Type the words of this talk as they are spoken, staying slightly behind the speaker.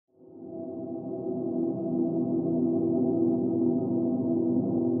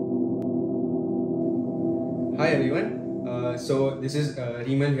Hi everyone, so this is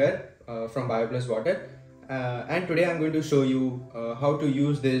Reeman here from BioPlus Water, and today I'm going to show you how to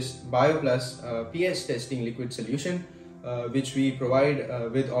use this BioPlus pH testing liquid solution which we provide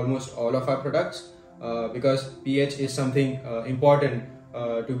with almost all of our products because pH is something important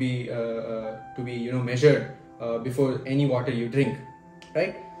to be measured before any water you drink,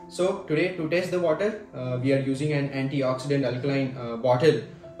 right? So today, to test the water, we are using an antioxidant alkaline bottle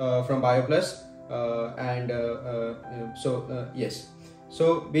from BioPlus. Yes,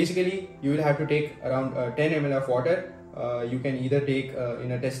 so basically you will have to take around 10 ml of water. You can either take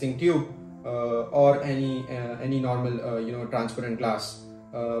in a testing tube or any normal transparent glass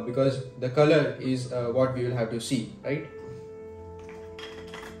because the color is what we will have to see, right?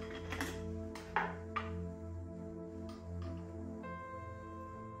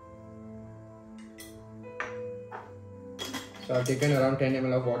 So I've taken around 10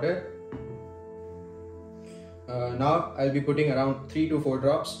 ml of water. Now I'll be putting around 3 to 4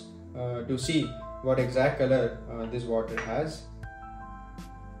 drops to see what exact color this water has.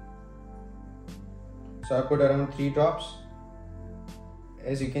 So I put around 3 drops.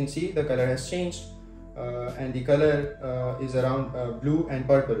 As you can see, the color has changed and the color is around blue and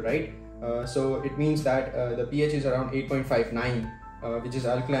purple, right? So it means that the pH is around 8.59, which is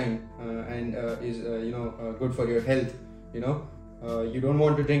alkaline and is good for your health. You don't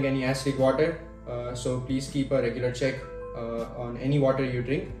want to drink any acidic water. So please keep a regular check on any water you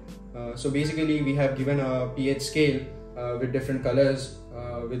drink. So basically we have given a pH scale with different colors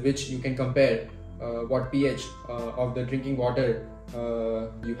with which you can compare what pH of the drinking water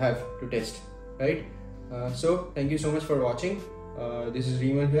you have to test, right? So thank you so much for watching. This is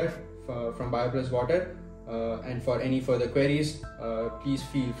Reeman here from BioPlus Water, and for any further queries please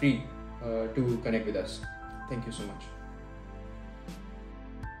feel free to connect with us. Thank you so much.